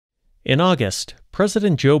In August,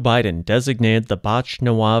 President Joe Biden designated the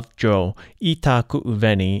Bach-Nawab-Jo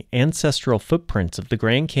Itaku'uveni ancestral footprints of the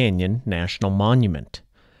Grand Canyon National Monument.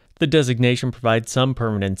 The designation provides some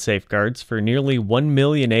permanent safeguards for nearly 1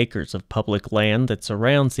 million acres of public land that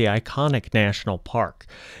surrounds the iconic national park,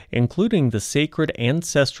 including the sacred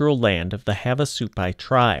ancestral land of the Havasupai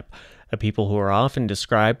tribe, a people who are often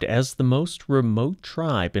described as the most remote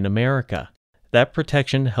tribe in America. That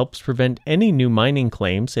protection helps prevent any new mining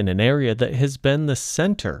claims in an area that has been the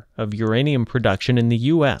center of uranium production in the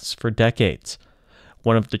U.S. for decades.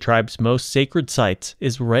 One of the tribe's most sacred sites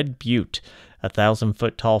is Red Butte, a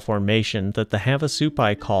 1,000-foot-tall formation that the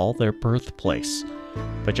Havasupai call their birthplace.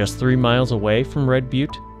 But just 3 miles away from Red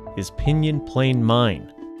Butte is Pinyon Plain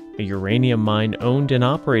Mine, a uranium mine owned and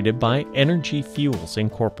operated by Energy Fuels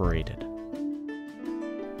Incorporated.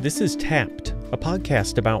 This is Tapped, a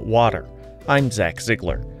podcast about water. I'm Zach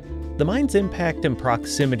Ziegler. The mine's impact and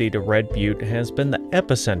proximity to Red Butte has been the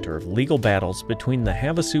epicenter of legal battles between the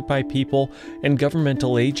Havasupai people and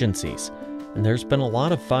governmental agencies, and there's been a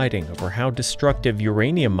lot of fighting over how destructive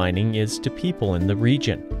uranium mining is to people in the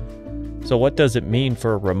region. So what does it mean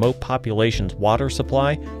for a remote population's water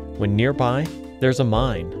supply when nearby there's a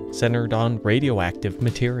mine centered on radioactive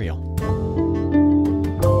material?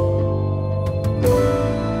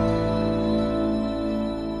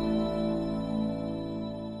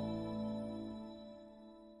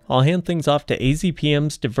 I'll hand things off to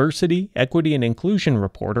AZPM's Diversity, Equity, and Inclusion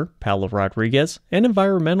reporter, Paula Rodriguez, and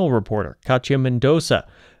environmental reporter, Katya Mendoza,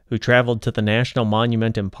 who traveled to the National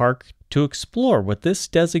Monument and Park to explore what this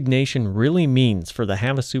designation really means for the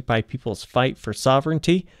Havasupai people's fight for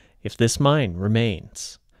sovereignty if this mine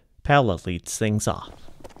remains. Paula leads things off.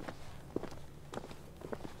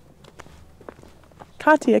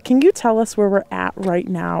 Katya, can you tell us where we're at right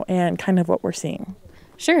now and kind of what we're seeing?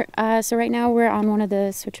 Sure. So right now we're on one of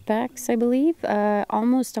the switchbacks, I believe,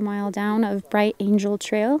 almost a mile down of Bright Angel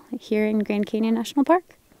Trail here in Grand Canyon National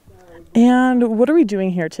Park. And what are we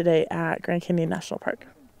doing here today at Grand Canyon National Park?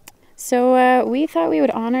 So we thought we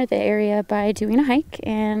would honor the area by doing a hike,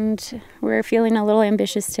 and we're feeling a little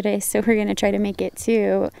ambitious today, so we're going to try to make it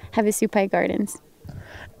to Havasupai Gardens.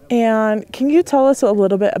 And can you tell us a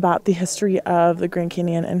little bit about the history of the Grand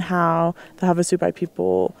Canyon and how the Havasupai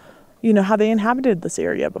people, how they inhabited this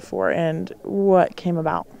area before and what came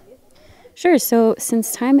about? Sure. So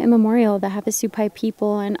since time immemorial, the Havasupai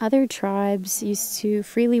people and other tribes used to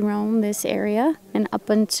freely roam this area. And up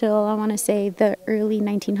until, I want to say, the early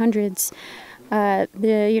 1900s,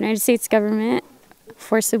 the United States government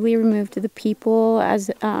forcibly removed the people as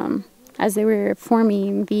they were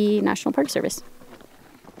forming the National Park Service.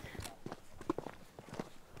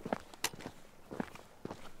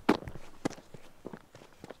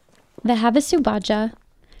 The Havasupai,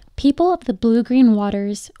 people of the blue-green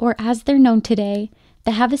waters, or as they're known today,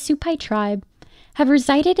 the Havasupai tribe, have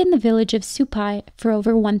resided in the village of Supai for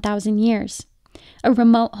over 1,000 years, a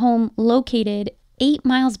remote home located 8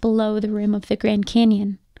 miles below the rim of the Grand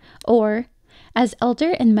Canyon, or, as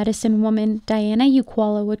elder and medicine woman Diana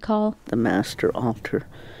Ukwala would call, the master altar.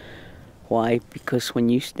 Why? Because when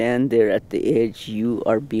you stand there at the edge, you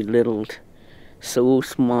are belittled. So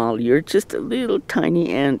small, you're just a little tiny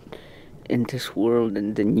ant in this world,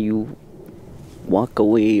 and then you walk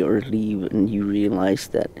away or leave and you realize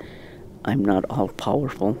that I'm not all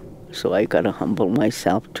powerful, so I gotta humble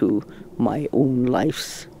myself to my own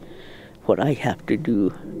life's what I have to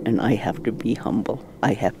do, and I have to be humble.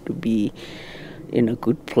 I have to be in a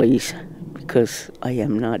good place because I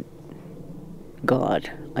am not God.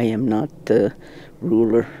 I am not the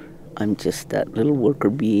ruler. I'm just that little worker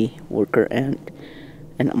bee, worker ant,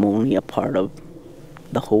 and I'm only a part of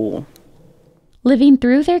the whole. Living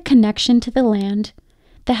through their connection to the land,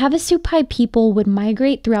 the Havasupai people would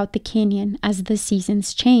migrate throughout the canyon as the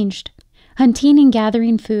seasons changed, hunting and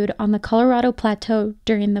gathering food on the Colorado Plateau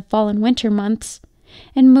during the fall and winter months,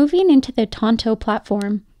 and moving into the Tonto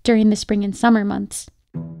platform during the spring and summer months.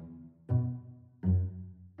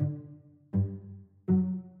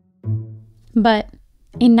 But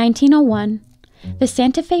in 1901, the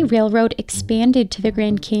Santa Fe Railroad expanded to the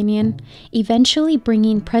Grand Canyon, eventually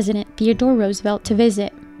bringing President Theodore Roosevelt to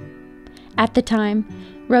visit. At the time,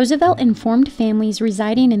 Roosevelt informed families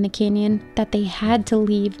residing in the canyon that they had to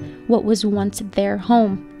leave what was once their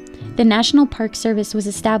home. The National Park Service was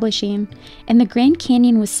establishing, and the Grand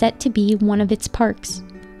Canyon was set to be one of its parks.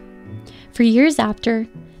 For years after,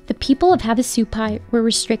 the people of Havasupai were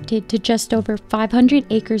restricted to just over 500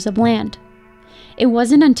 acres of land. It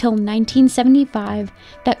wasn't until 1975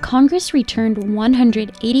 that Congress returned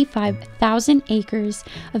 185,000 acres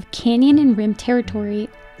of canyon and rim territory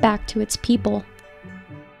back to its people.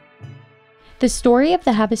 The story of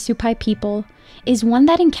the Havasupai people is one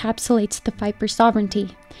that encapsulates the fight for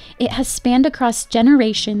sovereignty. It has spanned across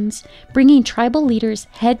generations, bringing tribal leaders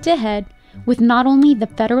head to head with not only the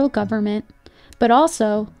federal government, but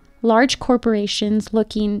also large corporations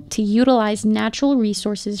looking to utilize natural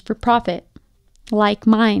resources for profit, like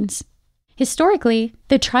mines. Historically,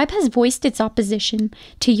 the tribe has voiced its opposition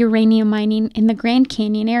to uranium mining in the Grand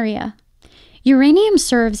Canyon area. Uranium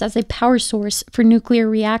serves as a power source for nuclear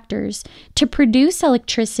reactors to produce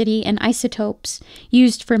electricity and isotopes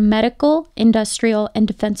used for medical, industrial, and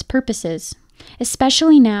defense purposes.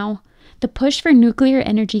 Especially now, the push for nuclear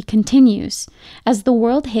energy continues as the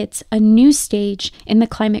world hits a new stage in the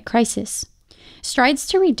climate crisis. Strides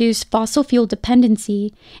to reduce fossil fuel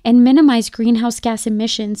dependency and minimize greenhouse gas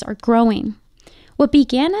emissions are growing. What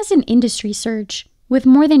began as an industry surge, with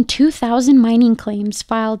more than 2,000 mining claims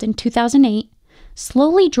filed in 2008,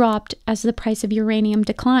 slowly dropped as the price of uranium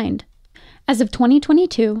declined. As of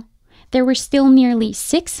 2022, there were still nearly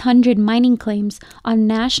 600 mining claims on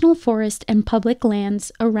national forest and public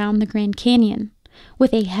lands around the Grand Canyon,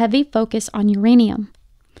 with a heavy focus on uranium.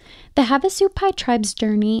 The Havasupai tribe's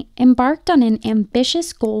journey embarked on an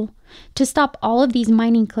ambitious goal to stop all of these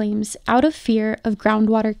mining claims out of fear of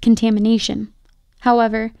groundwater contamination.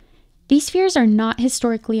 However, these fears are not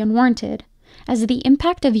historically unwarranted, as the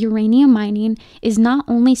impact of uranium mining is not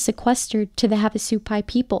only sequestered to the Havasupai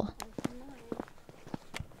people.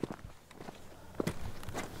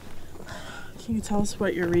 Can you tell us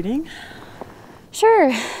what you're reading?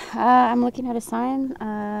 Sure. I'm looking at a sign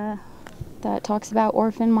that talks about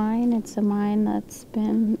Orphan Mine. It's a mine that's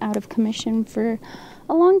been out of commission for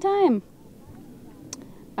a long time.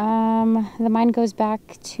 The mine goes back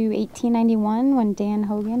to 1891 when Dan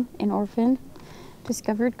Hogan, an orphan,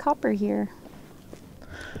 discovered copper here.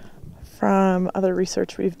 From other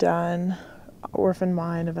research we've done, Orphan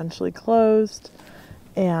Mine eventually closed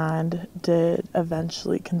and did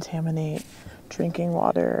eventually contaminate drinking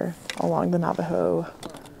water along the Navajo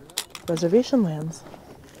reservation lands.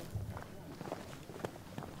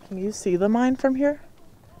 Can you see the mine from here?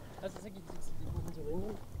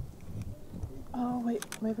 Oh wait,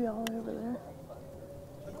 maybe all the way over there.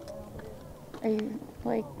 Are you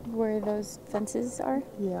like where those fences are?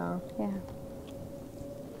 Yeah. Yeah.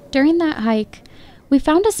 During that hike, we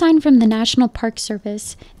found a sign from the National Park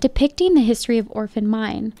Service depicting the history of Orphan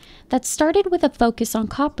Mine that started with a focus on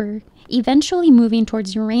copper, eventually moving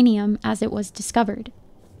towards uranium as it was discovered.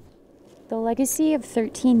 The legacy of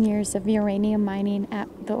 13 years of uranium mining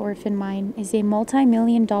at the Orphan Mine is a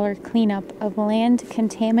multi-million-dollar cleanup of land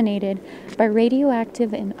contaminated by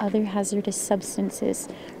radioactive and other hazardous substances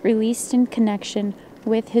released in connection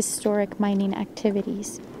with historic mining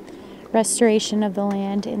activities. Restoration of the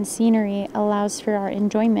land and scenery allows for our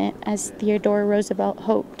enjoyment, as Theodore Roosevelt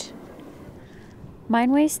hoped.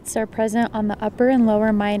 Mine wastes are present on the upper and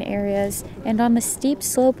lower mine areas and on the steep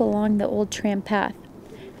slope along the old tram path.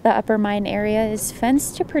 The upper mine area is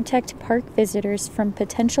fenced to protect park visitors from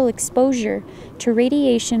potential exposure to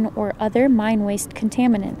radiation or other mine waste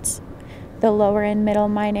contaminants. The lower and middle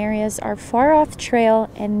mine areas are far off trail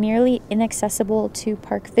and nearly inaccessible to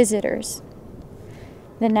park visitors.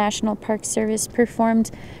 The National Park Service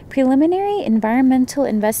performed preliminary environmental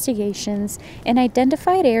investigations and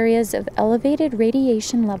identified areas of elevated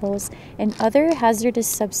radiation levels and other hazardous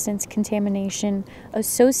substance contamination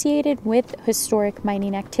associated with historic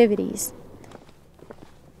mining activities.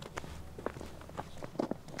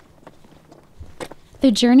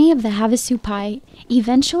 The journey of the Havasupai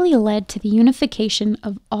eventually led to the unification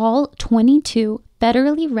of all 22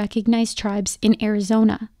 federally recognized tribes in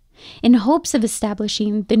Arizona, in hopes of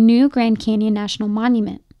establishing the new Grand Canyon National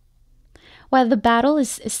Monument. While the battle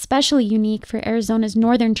is especially unique for Arizona's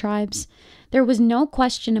northern tribes, there was no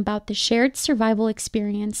question about the shared survival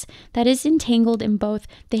experience that is entangled in both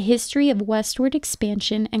the history of westward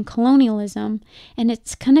expansion and colonialism and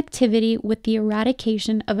its connectivity with the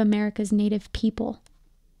eradication of America's native people.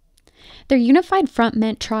 Their unified front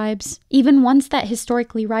meant tribes, even ones that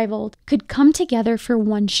historically rivaled, could come together for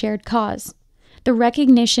one shared cause: the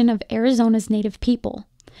recognition of Arizona's native people.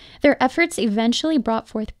 Their efforts eventually brought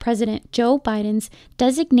forth President Joe Biden's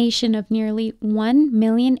designation of nearly 1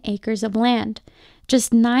 million acres of land,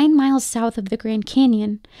 just 9 miles south of the Grand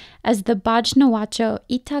Canyon, as the Bajnawacho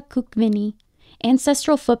Itakukvini,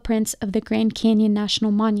 ancestral footprints of the Grand Canyon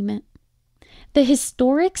National Monument. The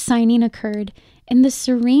historic signing occurred in the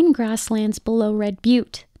serene grasslands below Red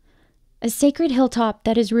Butte, a sacred hilltop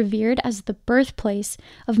that is revered as the birthplace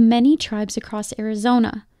of many tribes across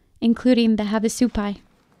Arizona, including the Havasupai.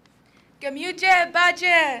 Gamuje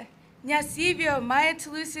baje, nyasivio maya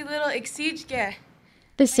tulusi little exijke.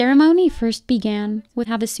 The ceremony first began with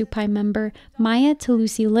Havasupai member Maya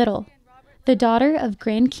Talusi Little, the daughter of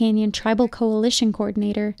Grand Canyon Tribal Coalition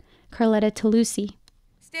Coordinator Carletta Talusi.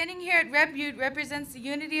 Standing here at Red Butte represents the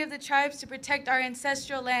unity of the tribes to protect our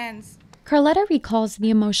ancestral lands. Carletta recalls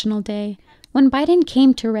the emotional day when Biden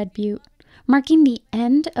came to Red Butte, marking the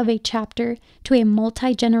end of a chapter to a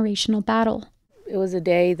multi-generational battle. It was a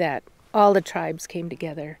day that all the tribes came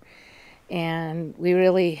together, and we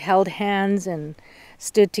really held hands and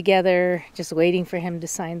stood together just waiting for him to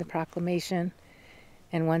sign the proclamation.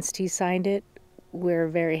 And once he signed it, we're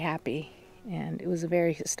very happy, and it was a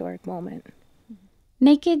very historic moment.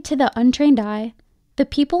 Naked to the untrained eye, the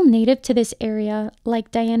people native to this area, like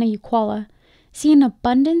Diana Ukwala, see an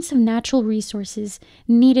abundance of natural resources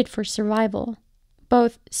needed for survival,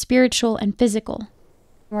 both spiritual and physical.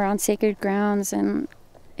 We're on sacred grounds, and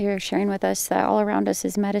you're sharing with us that all around us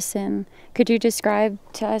is medicine. Could you describe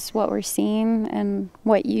to us what we're seeing and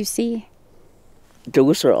what you see?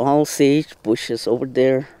 Those are all sage bushes over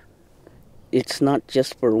there. It's not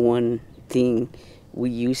just for one thing. We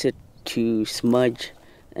use it to smudge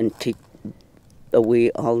and take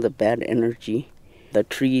away all the bad energy. The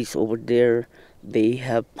trees over there, they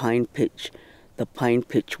have pine pitch. The pine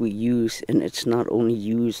pitch we use, and it's not only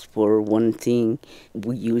used for one thing.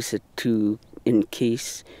 We use it to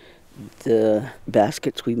encase the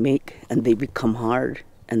baskets we make, and they become hard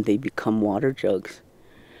and they become water jugs.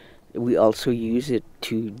 We also use it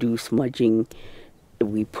to do smudging.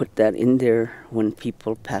 We put that in there when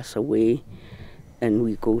people pass away and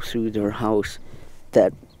we go through their house.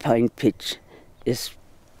 That pine pitch is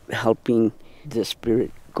helping the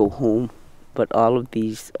spirit go home. But all of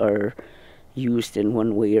these are used in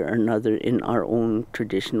one way or another in our own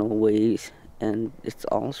traditional ways, and it's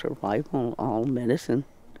all survival, all medicine.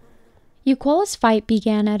 Ukwala's fight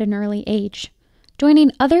began at an early age,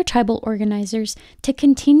 joining other tribal organizers to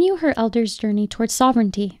continue her elders' journey towards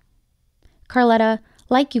sovereignty. Carletta,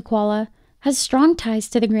 like Ukwala, has strong ties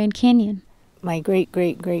to the Grand Canyon. My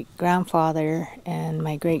great-great-great-grandfather and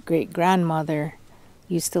my great-great-grandmother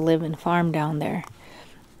used to live and farm down there.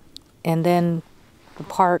 And then the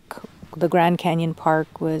park, the Grand Canyon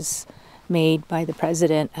Park, was made by the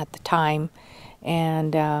president at the time,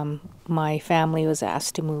 and my family was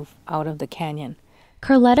asked to move out of the canyon.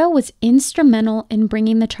 Carletta was instrumental in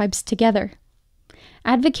bringing the tribes together.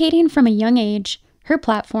 Advocating from a young age, her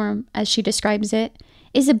platform, as she describes it,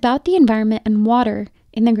 is about the environment and water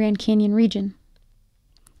in the Grand Canyon region.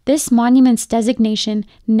 This monument's designation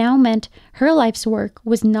now meant her life's work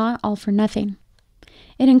was not all for nothing.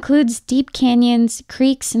 It includes deep canyons,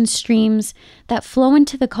 creeks, and streams that flow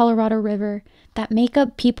into the Colorado River that make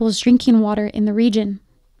up people's drinking water in the region.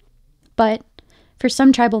 But for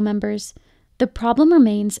some tribal members, the problem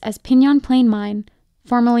remains as Pinyon Plain Mine,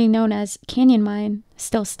 formerly known as Canyon Mine,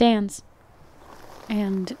 still stands.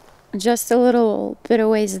 And just a little bit of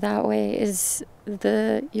ways that way is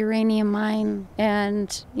the uranium mine,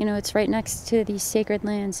 and it's right next to these sacred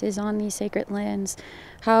lands, is on these sacred lands.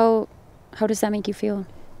 How does that make you feel?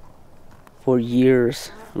 For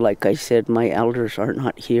years, like I said, my elders are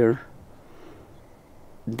not here.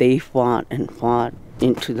 They fought and fought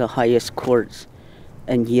into the highest courts,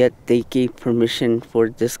 and yet they gave permission for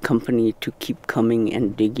this company to keep coming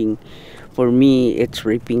and digging. For me, it's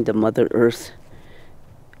raping the Mother Earth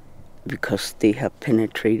because they have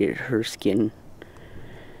penetrated her skin,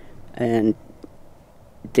 and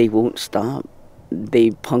they won't stop.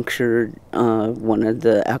 They punctured one of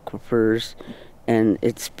the aquifers, and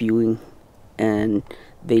it's spewing, and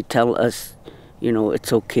they tell us,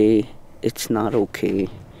 it's okay. It's not okay.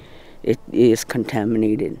 It is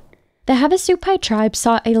contaminated. The Havasupai tribe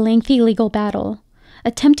saw a lengthy legal battle,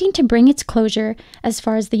 attempting to bring its closure as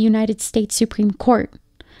far as the United States Supreme Court,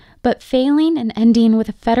 but failing and ending with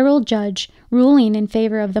a federal judge ruling in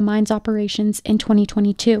favor of the mine's operations in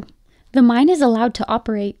 2022. The mine is allowed to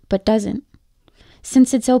operate, but doesn't.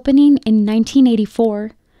 Since its opening in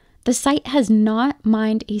 1984, the site has not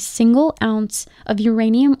mined a single ounce of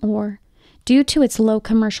uranium ore due to its low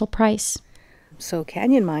commercial price. So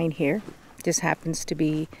Canyon Mine here just happens to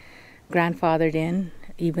be grandfathered in,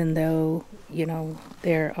 even though,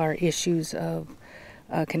 there are issues of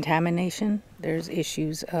contamination, there's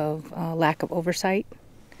issues of lack of oversight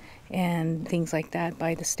and things like that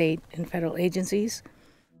by the state and federal agencies.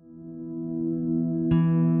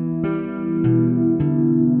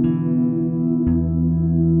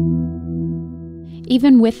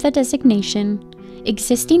 Even with the designation,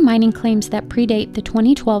 existing mining claims that predate the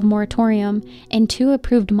 2012 moratorium and 2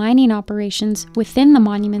 approved mining operations within the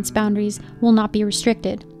monument's boundaries will not be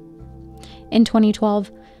restricted. In 2012,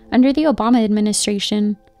 under the Obama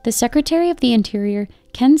administration, the Secretary of the Interior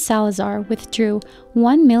Ken Salazar withdrew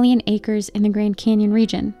 1 million acres in the Grand Canyon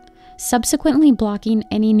region, subsequently blocking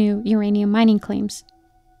any new uranium mining claims.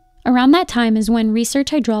 Around that time is when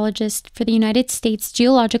research hydrologist for the United States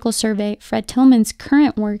Geological Survey, Fred Tillman's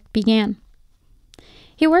current work began.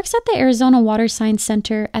 He works at the Arizona Water Science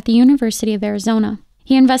Center at the University of Arizona.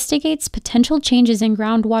 He investigates potential changes in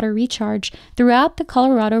groundwater recharge throughout the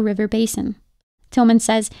Colorado River Basin. Tillman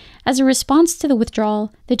says, as a response to the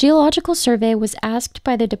withdrawal, the Geological Survey was asked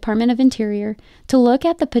by the Department of Interior to look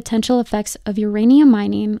at the potential effects of uranium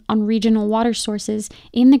mining on regional water sources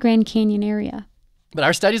in the Grand Canyon area. But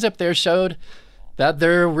our studies up there showed that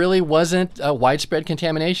there really wasn't a widespread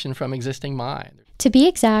contamination from existing mines. To be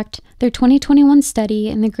exact, their 2021 study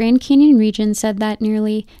in the Grand Canyon region said that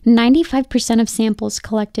nearly 95% of samples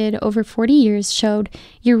collected over 40 years showed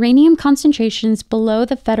uranium concentrations below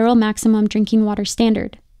the federal maximum drinking water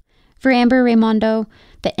standard. For Amber Raimondo,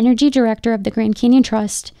 the energy director of the Grand Canyon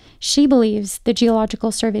Trust, she believes the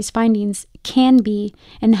Geological Survey's findings can be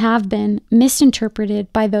and have been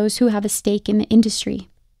misinterpreted by those who have a stake in the industry.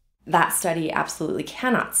 That study absolutely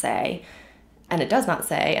cannot say, and it does not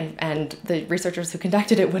say, and the researchers who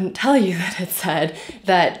conducted it wouldn't tell you that it said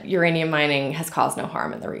that uranium mining has caused no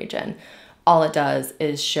harm in the region. All it does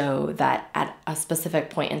is show that at a specific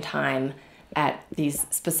point in time, at these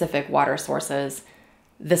specific water sources,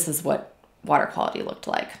 this is what water quality looked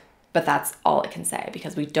like. But that's all it can say,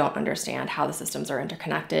 because we don't understand how the systems are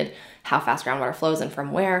interconnected, how fast groundwater flows and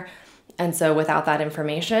from where. And so without that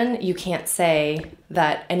information, you can't say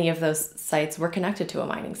that any of those sites were connected to a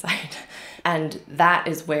mining site. And that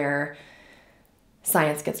is where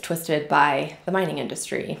science gets twisted by the mining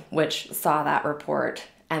industry, which saw that report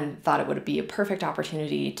and thought it would be a perfect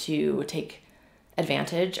opportunity to take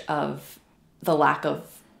advantage of the lack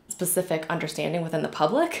of specific understanding within the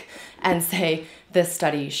public and say, this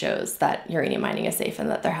study shows that uranium mining is safe and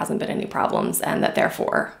that there hasn't been any problems and that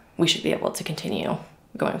therefore we should be able to continue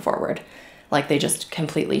going forward. Like, they just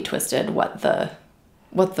completely twisted what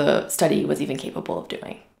the study was even capable of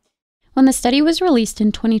doing. When the study was released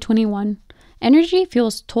in 2021, Energy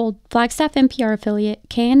Fuels told Flagstaff NPR affiliate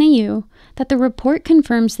KNAU that the report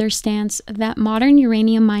confirms their stance that modern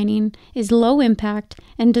uranium mining is low impact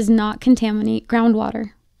and does not contaminate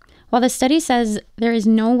groundwater. While the study says there is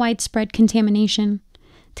no widespread contamination,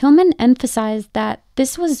 Tillman emphasized that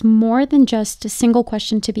this was more than just a single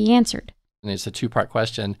question to be answered. And it's a two-part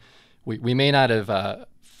question. We may not have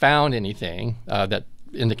found anything that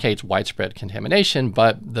indicates widespread contamination,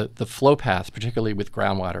 but the flow paths, particularly with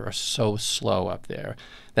groundwater, are so slow up there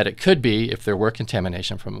that it could be, if there were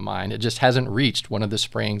contamination from a mine, it just hasn't reached one of the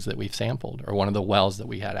springs that we've sampled or one of the wells that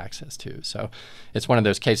we had access to. So it's one of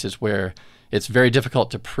those cases where it's very difficult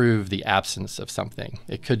to prove the absence of something.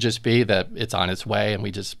 It could just be that it's on its way and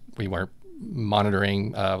we weren't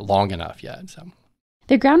monitoring long enough yet. So.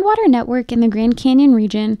 The groundwater network in the Grand Canyon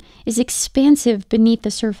region is expansive beneath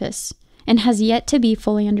the surface and has yet to be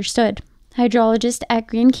fully understood. Hydrologist at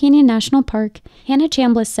Grand Canyon National Park, Hannah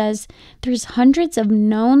Chambliss, says there's hundreds of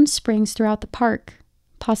known springs throughout the park,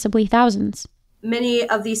 possibly thousands. Many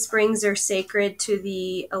of these springs are sacred to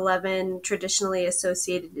the 11 traditionally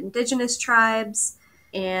associated indigenous tribes,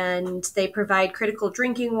 and they provide critical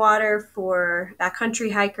drinking water for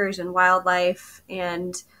backcountry hikers and wildlife,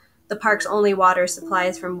 and the park's only water supply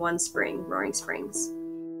is from one spring, Roaring Springs.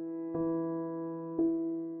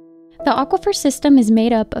 The aquifer system is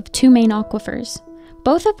made up of two main aquifers,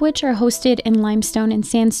 both of which are hosted in limestone and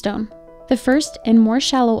sandstone. The first and more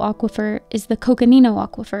shallow aquifer is the Coconino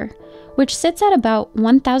Aquifer, which sits at about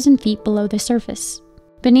 1,000 feet below the surface.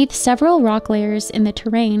 Beneath several rock layers in the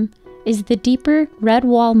terrain is the deeper Red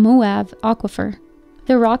Wall Moab Aquifer.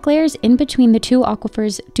 The rock layers in between the two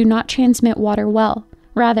aquifers do not transmit water well.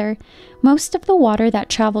 Rather, most of the water that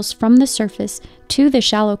travels from the surface to the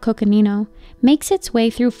shallow Coconino makes its way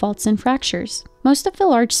through faults and fractures. Most of the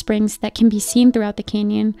large springs that can be seen throughout the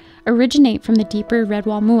canyon originate from the deeper Red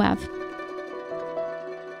Wall Moab.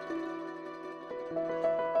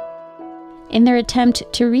 In their attempt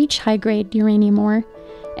to reach high-grade uranium ore,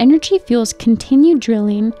 Energy Fuels continued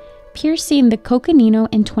drilling, piercing the Coconino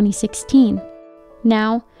in 2016.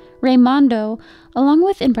 Now, Raimondo, along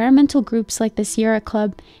with environmental groups like the Sierra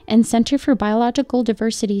Club and Center for Biological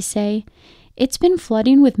Diversity, say it's been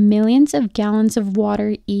flooding with millions of gallons of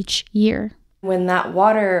water each year. When that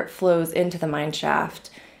water flows into the mine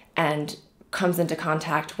shaft and comes into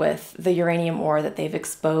contact with the uranium ore that they've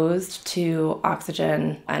exposed to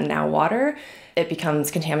oxygen and now water, it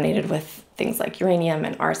becomes contaminated with things like uranium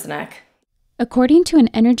and arsenic. According to an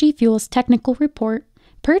Energy Fuels technical report,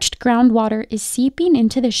 Purged groundwater is seeping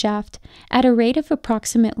into the shaft at a rate of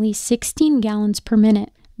approximately 16 gallons per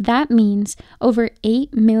minute. That means over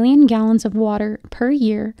 8 million gallons of water per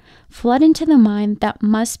year flood into the mine that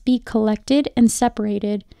must be collected and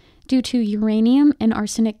separated due to uranium and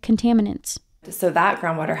arsenic contaminants. So that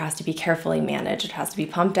groundwater has to be carefully managed. It has to be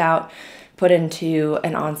pumped out, put into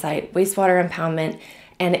an on-site wastewater impoundment,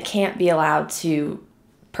 and it can't be allowed to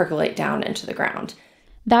percolate down into the ground.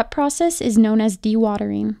 That process is known as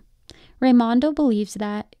dewatering. Raimondo believes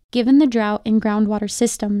that, given the drought in groundwater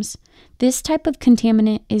systems, this type of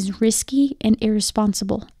contaminant is risky and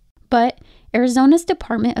irresponsible. But Arizona's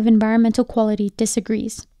Department of Environmental Quality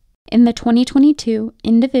disagrees. In the 2022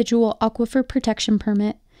 Individual Aquifer Protection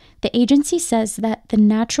Permit, the agency says that the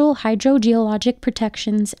natural hydrogeologic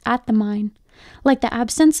protections at the mine, like the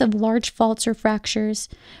absence of large faults or fractures,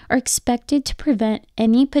 are expected to prevent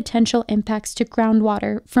any potential impacts to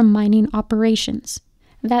groundwater from mining operations.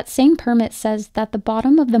 That same permit says that the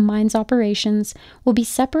bottom of the mine's operations will be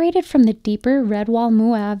separated from the deeper Redwall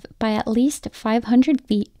Muave by at least 500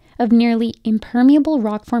 feet of nearly impermeable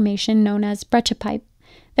rock formation known as breccia pipe.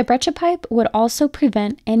 The breccia pipe would also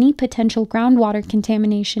prevent any potential groundwater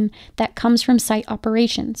contamination that comes from site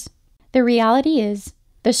operations. The reality is,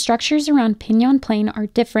 the structures around Pinon Plain are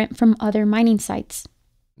different from other mining sites.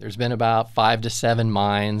 There's been about 5 to 7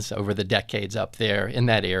 mines over the decades up there in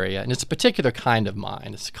that area, and it's a particular kind of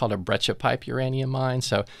mine. It's called a breccia pipe uranium mine,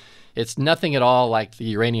 so it's nothing at all like the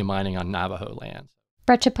uranium mining on Navajo land.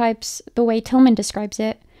 Breccia pipes, the way Tillman describes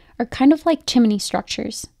it, are kind of like chimney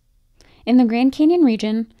structures. In the Grand Canyon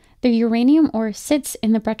region, the uranium ore sits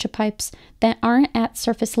in the breccia pipes that aren't at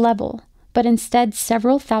surface level, but instead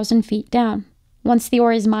several thousand feet down. Once the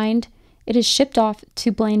ore is mined, it is shipped off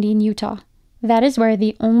to Blanding, Utah. That is where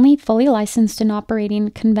the only fully licensed and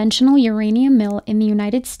operating conventional uranium mill in the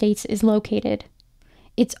United States is located.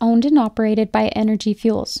 It's owned and operated by Energy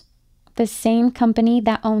Fuels, the same company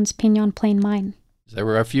that owns Pinon Plain Mine. There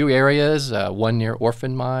were a few areas, one near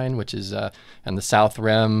Orphan Mine, which is on the south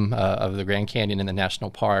rim of the Grand Canyon in the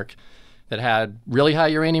national park, that had really high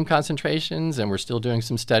uranium concentrations, and we're still doing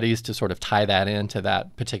some studies to sort of tie that into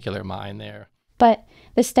that particular mine there. But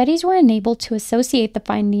the studies were unable to associate the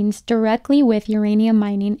findings directly with uranium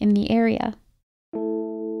mining in the area.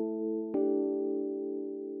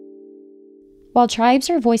 While tribes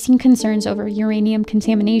are voicing concerns over uranium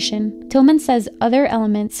contamination, Tillman says other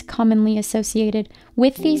elements commonly associated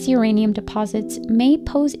with these uranium deposits may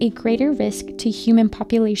pose a greater risk to human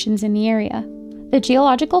populations in the area. The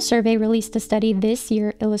Geological Survey released a study this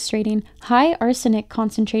year illustrating high arsenic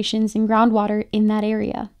concentrations in groundwater in that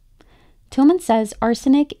area. Tillman says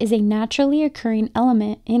arsenic is a naturally occurring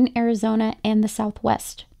element in Arizona and the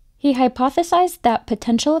Southwest. He hypothesized that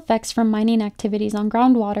potential effects from mining activities on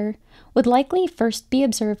groundwater would likely first be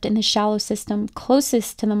observed in the shallow system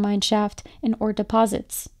closest to the mine shaft and ore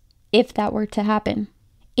deposits, if that were to happen.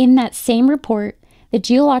 In that same report, the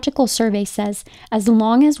Geological Survey says as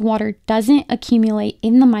long as water doesn't accumulate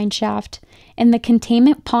in the mine shaft and the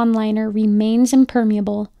containment pond liner remains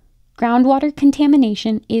impermeable, groundwater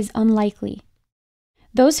contamination is unlikely.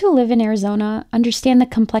 Those who live in Arizona understand the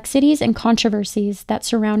complexities and controversies that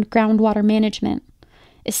surround groundwater management,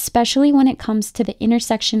 especially when it comes to the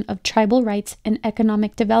intersection of tribal rights and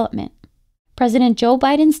economic development. President Joe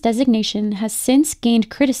Biden's designation has since gained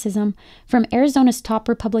criticism from Arizona's top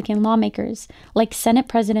Republican lawmakers, like Senate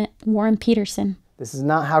President Warren Peterson. This is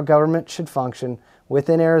not how government should function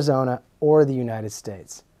within Arizona or the United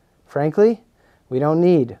States. Frankly, we don't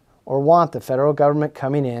need or want the federal government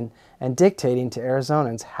coming in and dictating to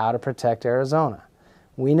Arizonans how to protect Arizona.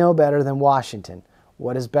 We know better than Washington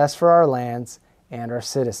what is best for our lands and our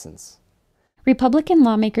citizens. Republican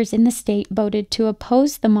lawmakers in the state voted to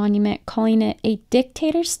oppose the monument, calling it a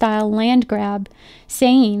dictator-style land grab,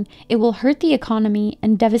 saying it will hurt the economy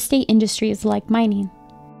and devastate industries like mining.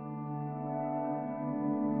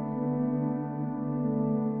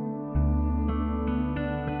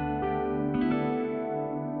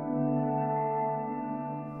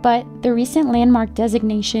 But the recent landmark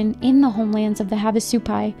designation in the homelands of the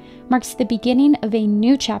Havasupai marks the beginning of a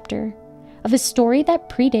new chapter, of a story that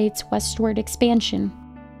predates westward expansion.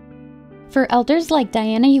 For elders like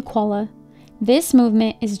Diana Ukwala, this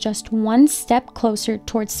movement is just one step closer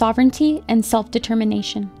towards sovereignty and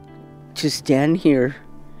self-determination. To stand here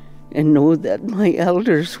and know that my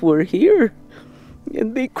elders were here,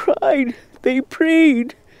 and they cried, they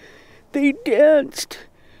prayed, they danced,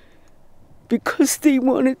 because they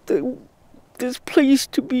wanted this place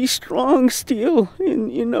to be strong still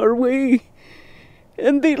in our way.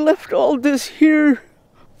 And they left all this here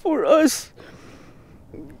for us.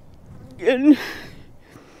 And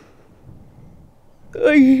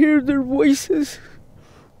I hear their voices,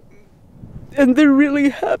 and they're really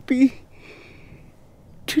happy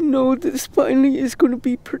to know this finally is going to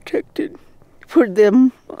be protected. For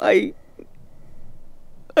them, I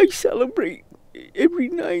celebrate every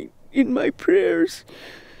night in my prayers.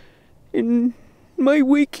 In my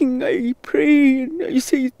waking, I pray and I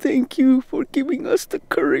say thank you for giving us the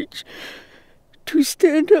courage to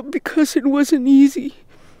stand up, because it wasn't easy.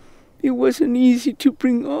 It wasn't easy to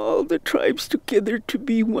bring all the tribes together to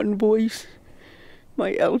be one voice.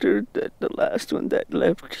 My elder, the last one that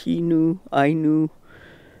left, he knew, I knew.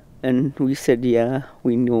 And we said, yeah,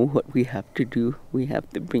 we know what we have to do. We have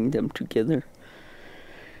to bring them together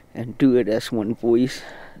and do it as one voice.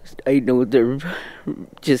 I know they're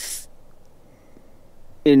just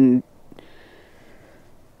in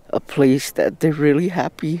a place that they're really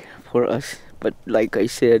happy for us. But like I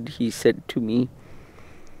said, he said to me,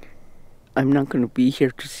 I'm not going to be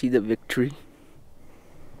here to see the victory,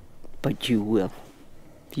 but you will.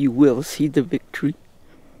 You will see the victory.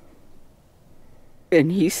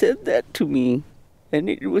 And he said that to me, and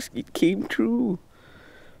it came true.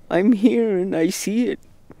 I'm here and I see it.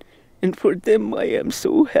 And for them, I am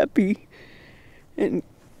so happy and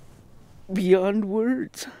beyond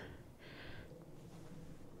words.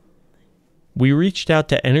 We reached out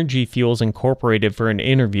to Energy Fuels Incorporated for an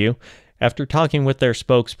interview. After talking with their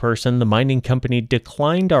spokesperson, the mining company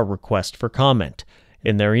declined our request for comment.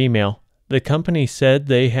 In their email, the company said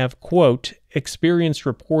they have, quote, experienced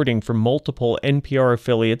reporting from multiple NPR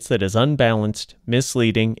affiliates that is unbalanced,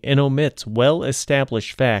 misleading, and omits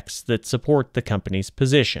well-established facts that support the company's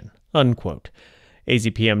position, unquote.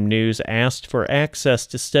 AZPM News asked for access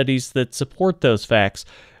to studies that support those facts.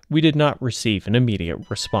 We did not receive an immediate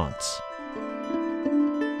response.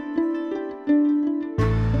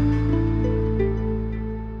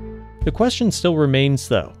 The question still remains,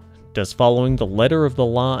 though. Does following the letter of the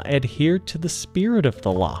law adhere to the spirit of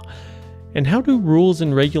the law? And how do rules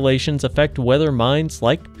and regulations affect whether mines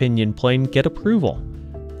like Pinyon Plain get approval?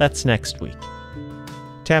 That's next week.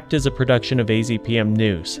 Tapped is a production of AZPM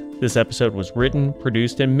News. This episode was written,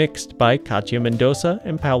 produced, and mixed by Katya Mendoza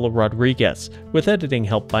and Paolo Rodriguez, with editing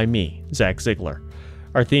help by me, Zach Ziegler.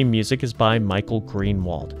 Our theme music is by Michael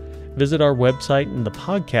Greenwald. Visit our website in the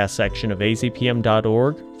podcast section of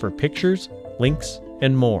azpm.org for pictures, links,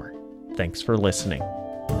 and more. Thanks for listening.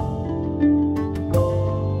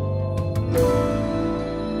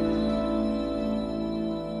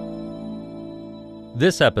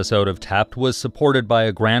 This episode of Tapped was supported by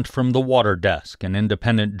a grant from the Water Desk, an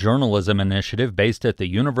independent journalism initiative based at the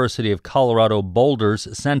University of Colorado Boulder's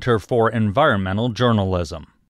Center for Environmental Journalism.